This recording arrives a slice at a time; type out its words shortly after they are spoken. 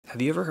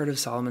Have you ever heard of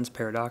Solomon's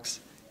paradox?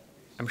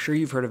 I'm sure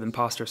you've heard of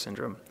imposter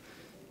syndrome.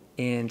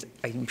 And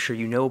I'm sure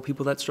you know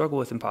people that struggle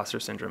with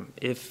imposter syndrome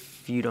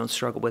if you don't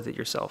struggle with it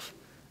yourself.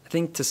 I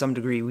think to some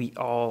degree we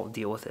all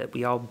deal with it.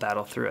 We all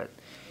battle through it.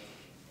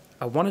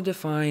 I want to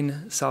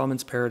define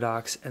Solomon's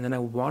paradox, and then I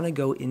want to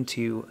go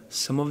into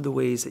some of the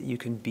ways that you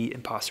can beat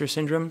imposter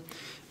syndrome.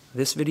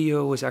 This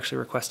video was actually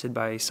requested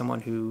by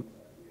someone who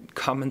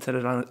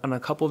commented on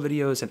a couple of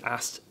videos and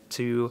asked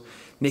to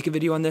make a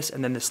video on this.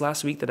 And then this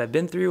last week that I've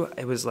been through,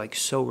 it was like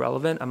so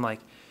relevant. I'm like,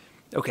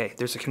 okay,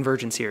 there's a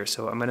convergence here,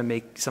 so I'm going to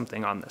make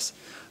something on this.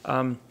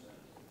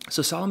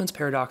 So Solomon's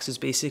paradox is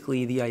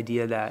basically the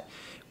idea that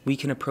we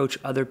can approach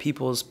other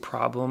people's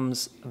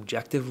problems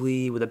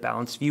objectively with a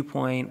balanced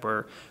viewpoint.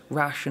 We're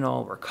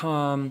rational, we're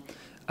calm,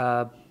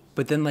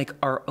 but then like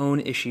our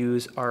own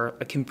issues are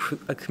a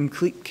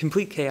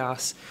complete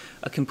chaos,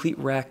 a complete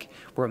wreck.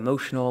 We're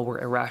emotional, we're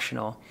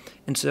irrational.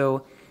 And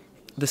so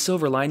the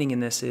silver lining in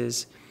this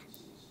is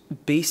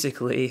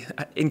basically,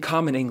 in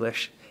common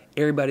English,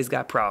 everybody's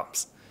got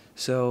problems.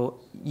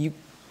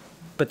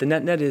 But the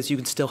net is you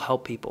can still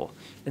help people.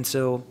 And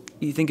so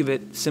you think of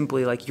it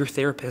simply like your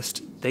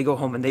therapist, they go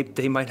home and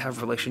they might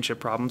have relationship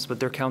problems, but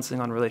they're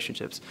counseling on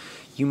relationships.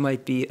 You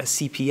might be a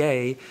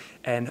CPA,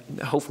 and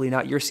hopefully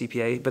not your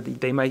CPA, but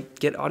they might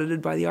get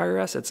audited by the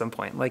IRS at some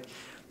point. Like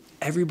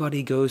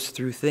everybody goes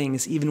through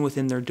things, even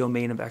within their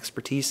domain of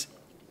expertise.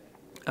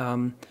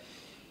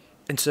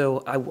 And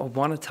so I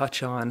want to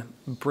touch on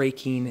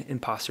breaking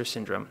imposter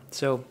syndrome.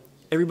 So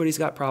everybody's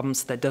got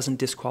problems. That doesn't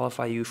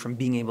disqualify you from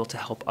being able to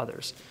help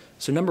others.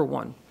 So number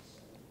one,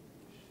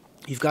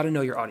 you've got to know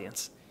your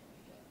audience.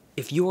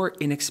 If you're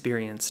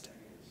inexperienced,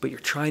 but you're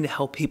trying to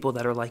help people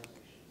that are like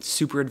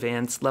super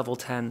advanced, level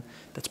 10,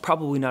 that's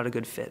probably not a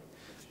good fit.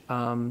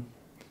 You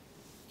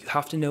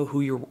have to know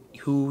who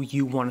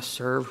you want to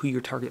serve, who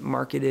your target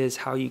market is,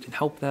 how you can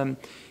help them.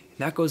 And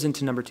that goes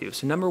into number two.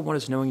 So number one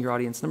is knowing your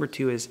audience. Number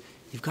two is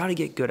you've got to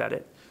get good at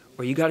it,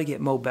 or you got to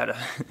get mo better.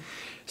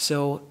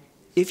 So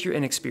if you're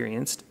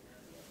inexperienced,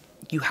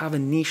 you have a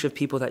niche of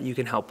people that you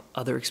can help,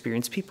 other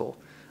experienced people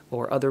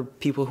or other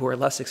people who are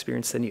less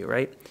experienced than you,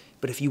 right?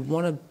 But if you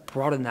want to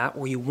broaden that,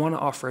 or you want to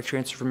offer a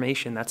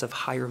transformation that's of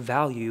higher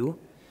value,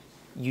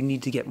 you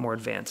need to get more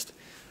advanced.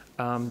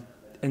 And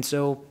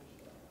so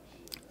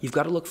you've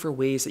got to look for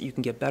ways that you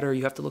can get better.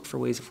 You have to look for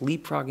ways of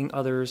leapfrogging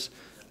others,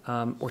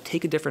 or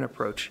take a different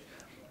approach.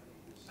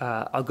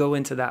 I'll go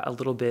into that a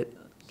little bit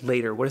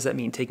later. What does that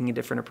mean, taking a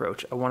different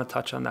approach? I want to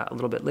touch on that a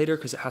little bit later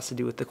because it has to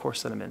do with the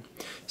course that I'm in.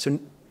 So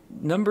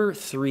number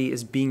three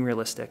is being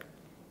realistic.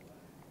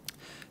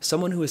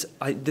 Someone who is,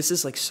 this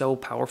is like so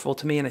powerful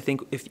to me, and I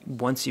think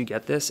once you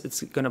get this,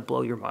 it's going to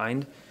blow your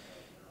mind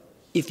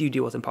if you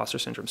deal with imposter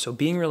syndrome. So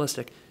being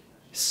realistic,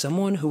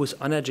 someone who is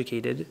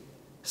uneducated,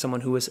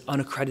 someone who is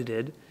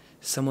unaccredited,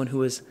 someone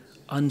who is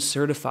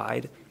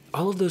uncertified,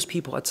 all of those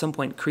people at some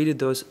point created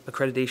those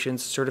accreditations,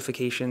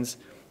 certifications,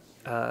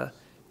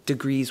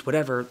 degrees,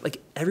 whatever.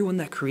 Like everyone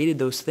that created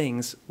those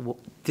things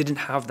didn't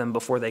have them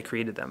before they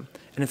created them.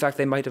 And in fact,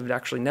 they might have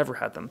actually never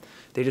had them.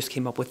 They just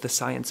came up with the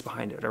science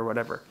behind it or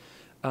whatever.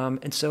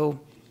 And so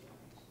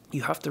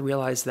you have to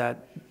realize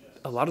that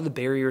a lot of the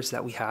barriers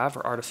that we have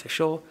are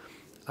artificial.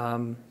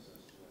 I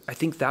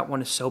think that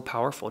one is so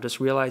powerful, just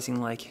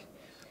realizing like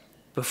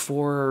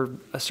before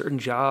a certain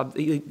job,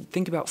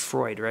 think about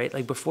Freud, right?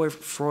 Like before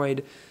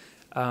Freud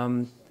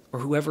or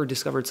whoever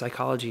discovered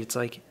psychology, it's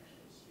like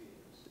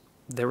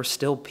there were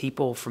still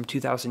people from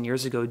 2,000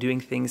 years ago doing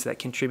things that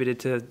contributed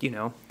to,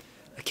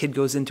 a kid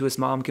goes into his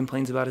mom,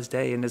 complains about his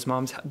day, and his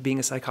mom's being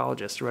a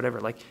psychologist or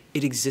whatever. Like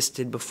it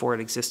existed before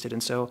it existed.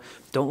 And so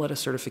don't let a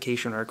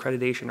certification or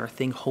accreditation or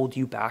thing hold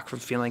you back from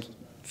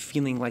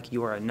feeling like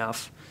you are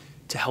enough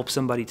to help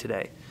somebody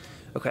today.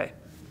 Okay,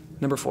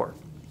 number four,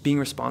 being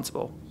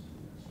responsible.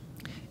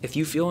 If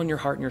you feel in your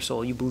heart and your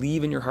soul, you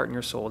believe in your heart and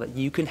your soul that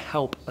you can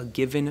help a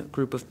given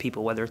group of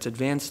people, whether it's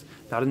advanced,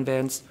 not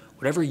advanced,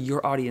 whatever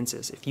your audience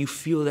is, if you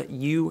feel that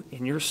you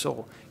in your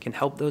soul can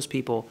help those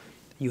people,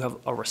 you have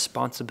a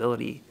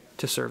responsibility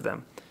to serve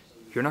them.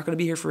 You're not going to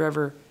be here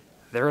forever.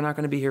 They're not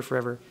going to be here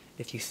forever.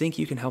 If you think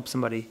you can help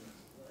somebody,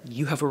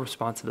 you have a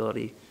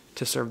responsibility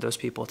to serve those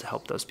people, to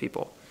help those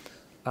people.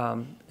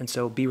 And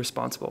so be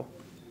responsible.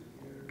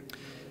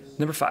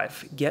 Number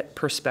five, get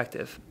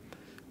perspective.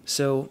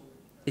 So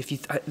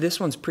this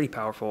one's pretty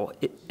powerful,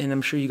 and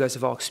I'm sure you guys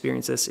have all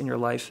experienced this in your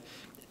life.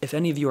 If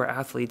any of you are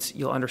athletes,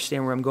 you'll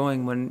understand where I'm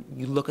going when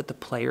you look at the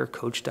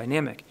player-coach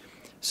dynamic.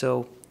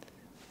 So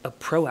a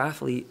pro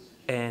athlete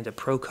and a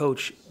pro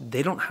coach,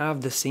 they don't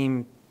have the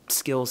same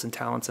skills and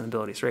talents and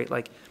abilities, right?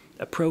 Like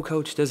a pro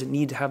coach doesn't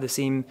need to have the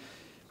same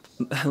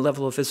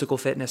level of physical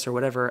fitness or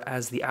whatever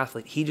as the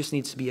athlete. He just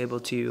needs to be able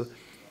to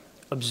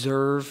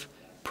observe,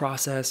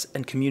 process,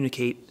 and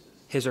communicate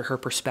his or her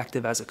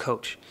perspective as a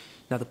coach.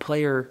 Now the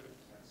player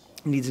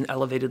needs an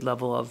elevated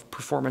level of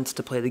performance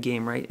to play the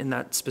game, right, in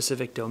that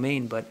specific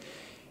domain, but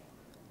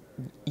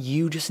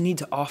you just need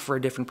to offer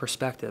a different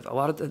perspective.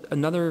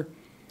 Another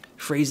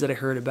phrase that I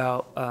heard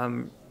about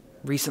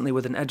recently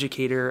with an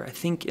educator, I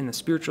think in the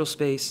spiritual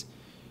space,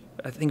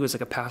 I think it was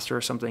like a pastor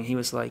or something. He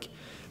was like,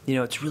 you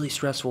know, it's really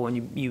stressful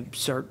when you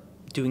start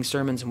doing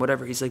sermons and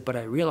whatever. He's like, but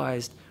I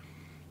realized,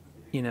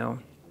 you know,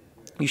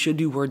 you should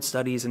do word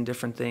studies and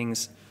different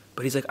things.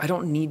 But he's like, I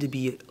don't need to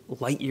be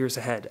light years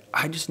ahead.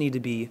 I just need to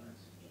be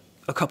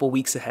a couple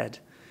weeks ahead.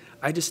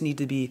 I just need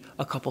to be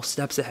a couple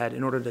steps ahead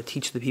in order to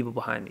teach the people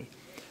behind me.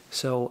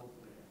 So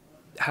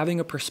having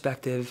a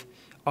perspective,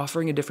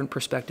 offering a different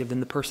perspective than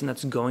the person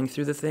that's going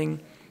through the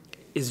thing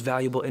is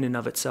valuable in and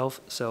of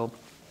itself. So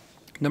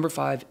number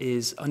 5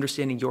 is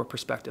understanding your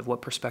perspective.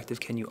 What perspective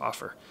can you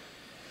offer?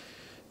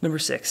 Number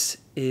 6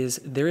 is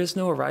there is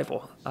no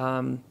arrival.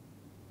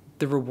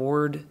 The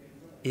reward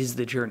is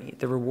the journey.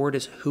 The reward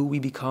is who we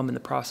become in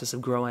the process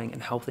of growing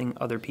and helping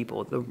other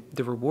people.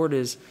 The reward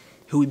is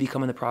who we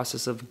become in the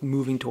process of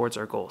moving towards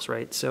our goals,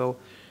 right? So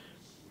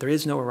there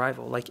is no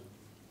arrival. Like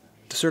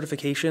the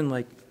certification,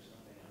 like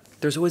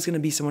there's always going to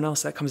be someone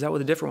else that comes out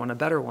with a different one, a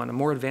better one, a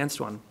more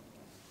advanced one.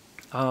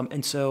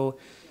 And so,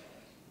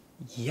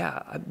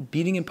 yeah,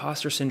 beating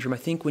imposter syndrome, I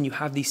think when you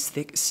have these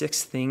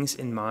 6 things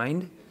in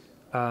mind,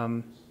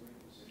 can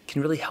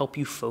really help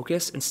you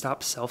focus and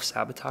stop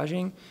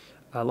self-sabotaging.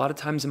 A lot of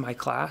times in my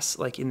class,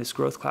 like in this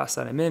growth class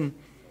that I'm in,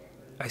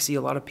 I see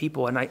a lot of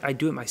people, and I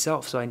do it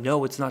myself, so I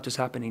know it's not just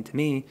happening to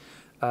me.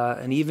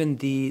 And even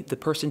the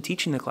person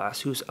teaching the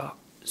class, who's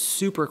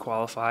super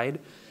qualified,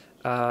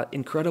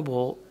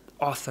 incredible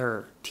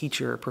author,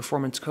 teacher,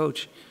 performance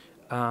coach,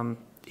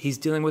 he's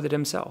dealing with it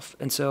himself.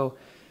 And so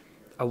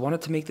I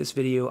wanted to make this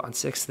video on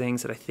 6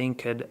 things that I think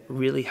could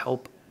really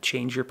help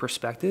change your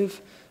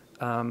perspective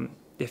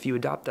if you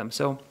adopt them.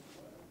 So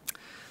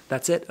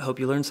that's it. I hope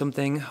you learned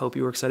something. Hope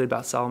you were excited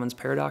about Solomon's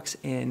paradox,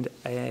 and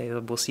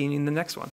we'll see you in the next one.